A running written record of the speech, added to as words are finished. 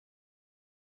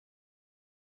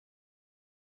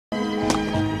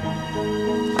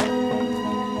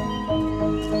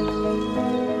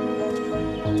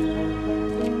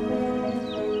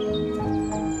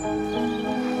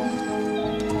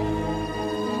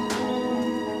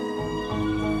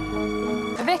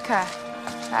vicar.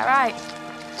 Is that right?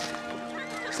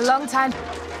 It's a long time.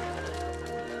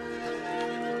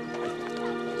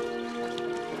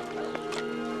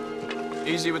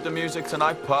 Easy with the music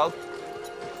tonight, pal.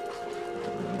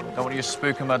 Don't want you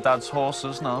spooking my dad's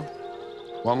horses, no?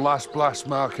 One last blast,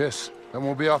 Marcus, then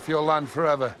we'll be off your land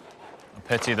forever. I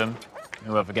pity them,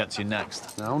 whoever gets you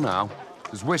next. Now.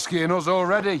 There's whiskey in us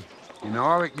already. You know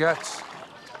how it gets.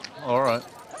 All right.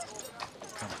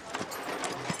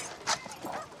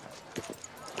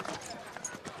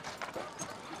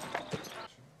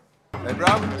 Hey,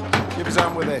 Bram, give us a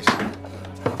hand with this.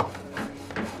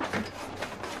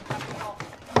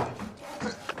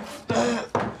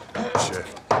 Shit.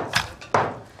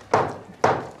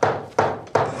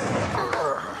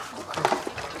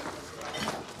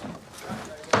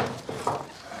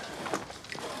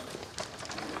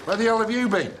 Where the hell have you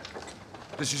been?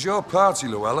 This is your party,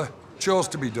 Luella. Chores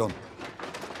to be done.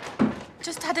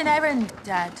 Just had an errand,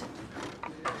 Dad.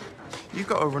 You've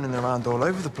got her running around all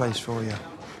over the place for you.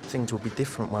 Things will be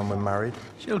different when we're married.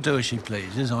 She'll do as she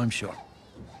pleases, I'm sure.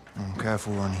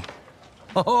 Careful, Ronnie.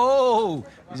 Oh,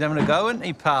 he's having a go, isn't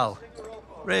he, pal?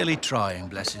 Really trying,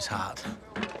 bless his heart.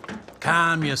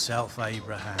 Calm yourself,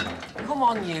 Abraham. Come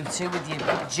on, you two, with your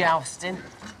jousting.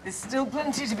 There's still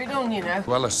plenty to be done, you know.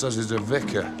 Luella says he's a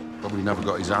vicar. Probably never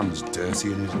got his hands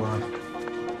dirty in his life.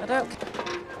 I don't...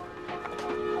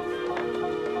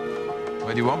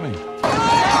 Where do you want me?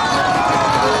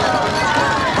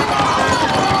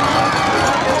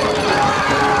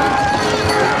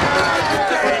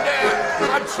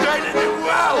 I'm training him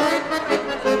well!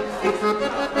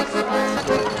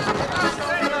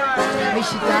 We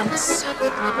should dance.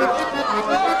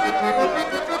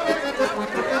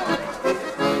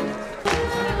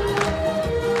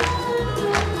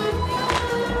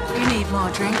 You need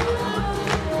more drink.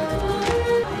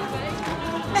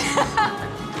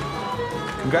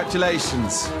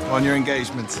 Congratulations on your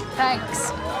engagement.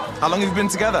 Thanks. How long have you been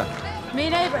together? Me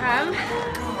and Abraham.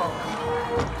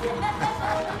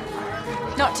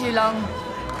 Not too long.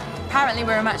 Apparently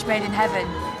we're a match made in heaven.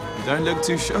 You don't look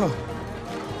too sure.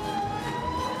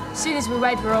 As soon as we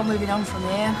wed, we're all moving on from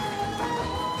here.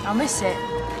 I'll miss it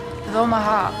with all my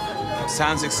heart.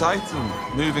 Sounds exciting.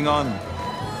 Moving on.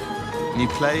 New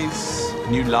place,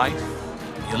 new life.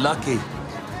 You're lucky.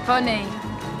 Funny.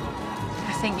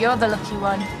 I think you're the lucky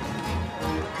one.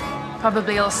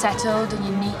 Probably all settled in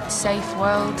your neat, safe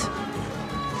world.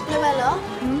 Luella,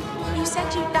 you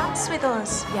said you'd dance with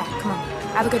us. Yeah, come on.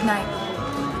 Have a good night.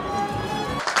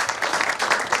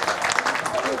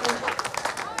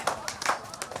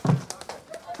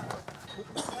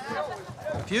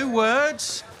 A few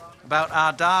words about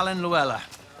our darling Luella.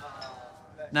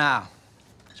 Now,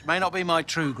 she may not be my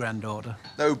true granddaughter.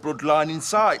 No bloodline in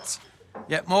sight.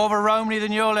 Yet more of a Romney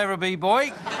than you'll ever be,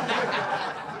 boy.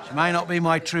 She may not be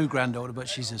my true granddaughter, but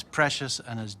she's as precious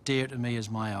and as dear to me as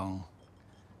my own.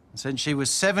 And since she was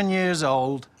 7 years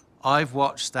old, I've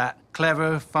watched that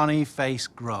clever, funny face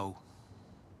grow.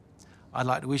 I'd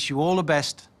like to wish you all the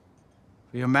best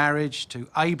for your marriage to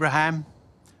Abraham,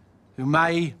 who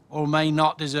may or may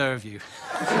not deserve you.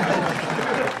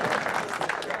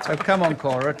 So come on,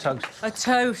 Cora, a toast. A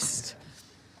toast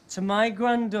to my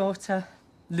granddaughter,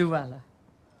 Luella.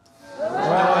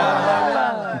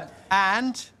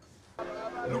 And...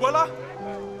 Luella?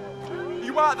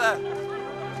 You out there?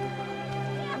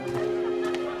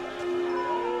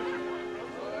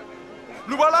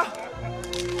 Luella?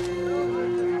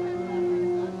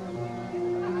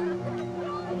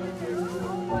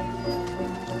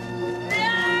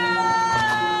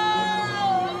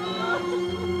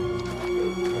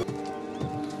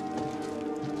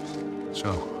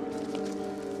 So,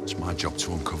 it's my job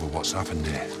to uncover what's happened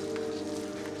here.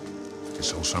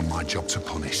 It's also my job to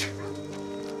punish.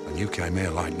 And you came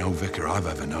here like no vicar I've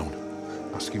ever known,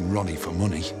 asking Ronnie for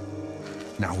money.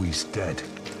 Now he's dead.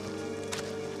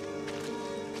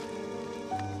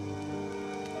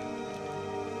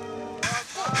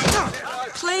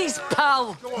 Please,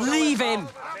 pal, leave him.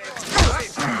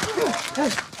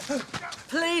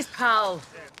 Please, pal.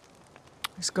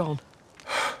 He's gone.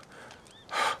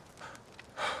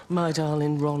 My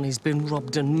darling Ronnie's been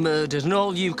robbed and murdered, and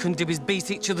all you can do is beat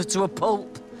each other to a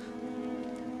pulp.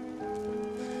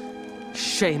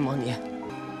 Shame on you.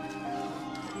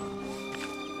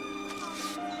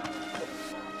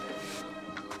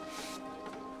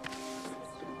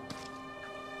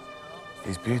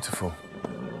 He's beautiful.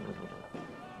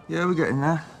 Yeah, we're getting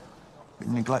there.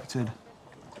 Been neglected.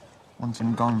 Want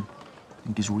him gone. I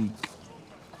think he's weak.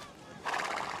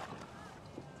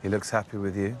 He looks happy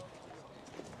with you.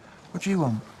 What do you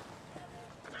want?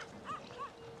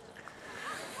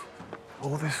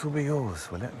 All this will be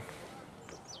yours, will it?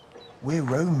 We're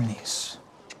Romneys.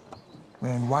 We're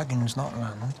in wagons, not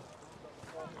land.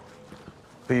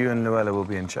 But you and Luella will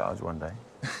be in charge one day.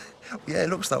 Yeah, it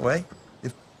looks that way.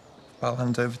 If Pal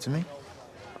hands over to me.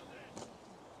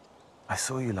 I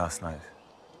saw you last night,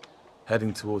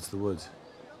 heading towards the woods.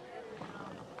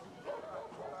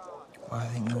 Well, I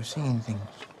think you were seeing things.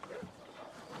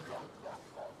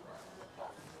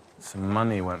 Some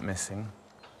money went missing.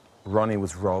 Ronnie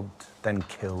was robbed, then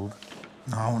killed.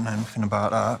 No, I don't know nothing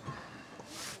about that.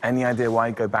 Any idea why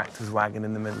he'd go back to his wagon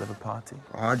in the middle of a party?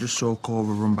 I just saw Cora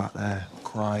run back there,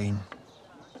 crying.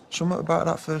 Something about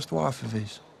that first wife of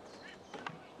his.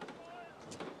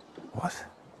 What?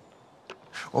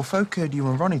 Well, folk heard you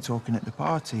and Ronnie talking at the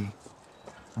party,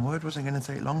 and word wasn't going to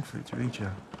take long for it to reach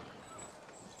her.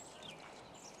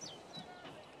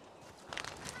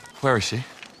 Where is she?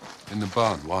 In the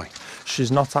barn, why?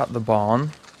 She's not at the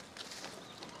barn.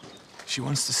 She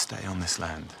wants to stay on this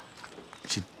land.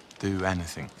 She'd do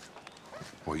anything.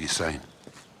 What are you saying?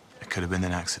 It could have been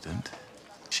an accident.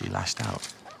 She lashed out.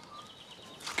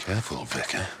 Careful,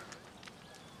 Vicar.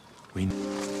 We...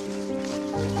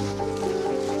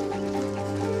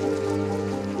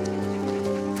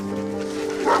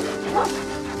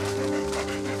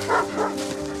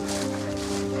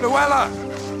 Luella!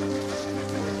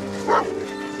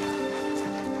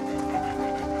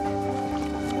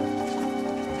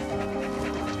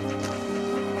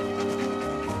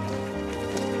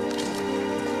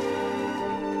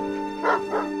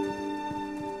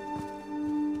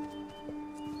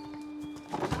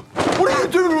 What are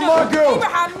you doing with my girl?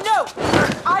 Abraham, no!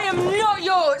 I am not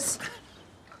yours!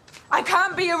 I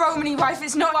can't be a Romany wife,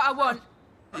 it's not what I want.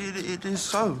 It is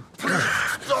so.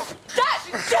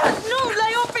 Dad, no,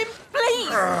 lay off him,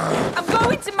 please! I'm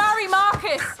going to marry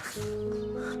Marcus!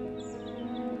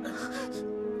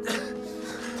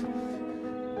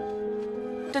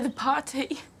 To the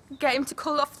party, get him to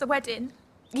call off the wedding.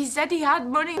 He said he had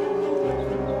money.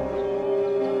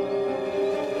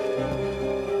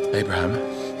 Abraham.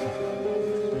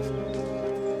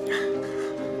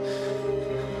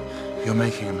 You're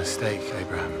making a mistake,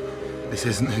 Abraham. This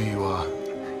isn't who you are.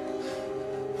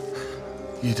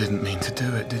 You didn't mean to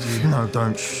do it, did you? No,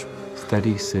 don't. Shh.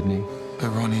 Steady, Sydney. But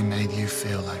Ronnie made you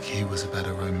feel like he was a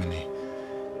better Romany,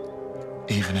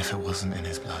 even if it wasn't in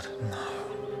his blood. No.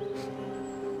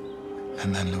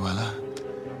 And then Luella,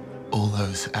 all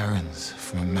those errands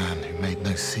from a man who made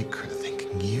no secret,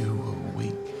 thinking you were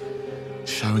weak,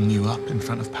 showing you up in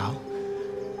front of Pal.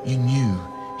 You knew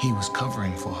he was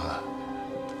covering for her.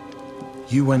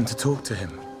 You went to talk to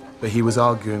him, but he was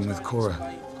arguing with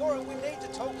Cora.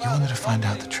 You wanted to find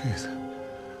out the truth.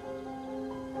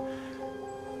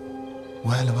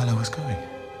 Where Luella was going.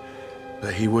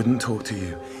 But he wouldn't talk to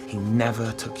you. He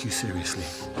never took you seriously.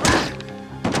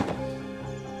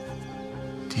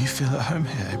 Do you feel at home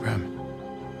here, Abraham?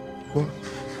 What?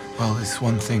 Well, it's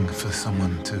one thing for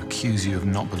someone to accuse you of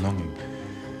not belonging.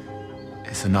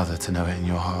 It's another to know it in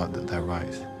your heart that they're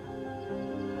right.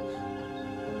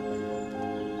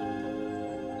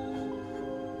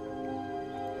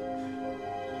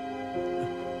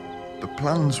 The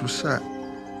plans were set.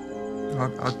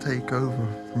 I'd take over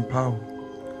from Pal.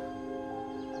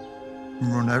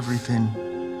 And run everything.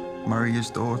 Marry his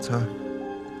daughter.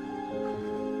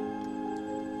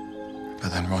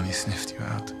 But then Ronnie sniffed you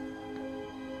out.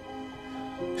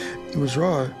 He was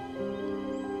right.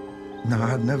 No,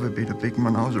 I'd never be the big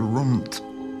man. I was a runt.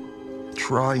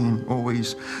 Trying,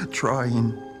 always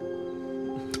trying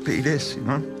to be this, you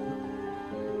know?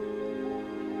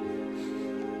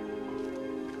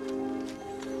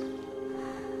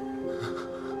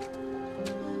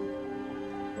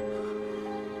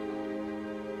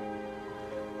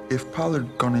 If Pal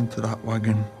had gone into that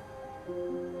wagon,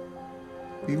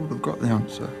 we would have got the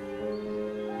answer.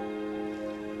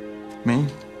 Me?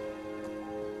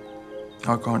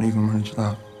 I can't even manage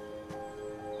that.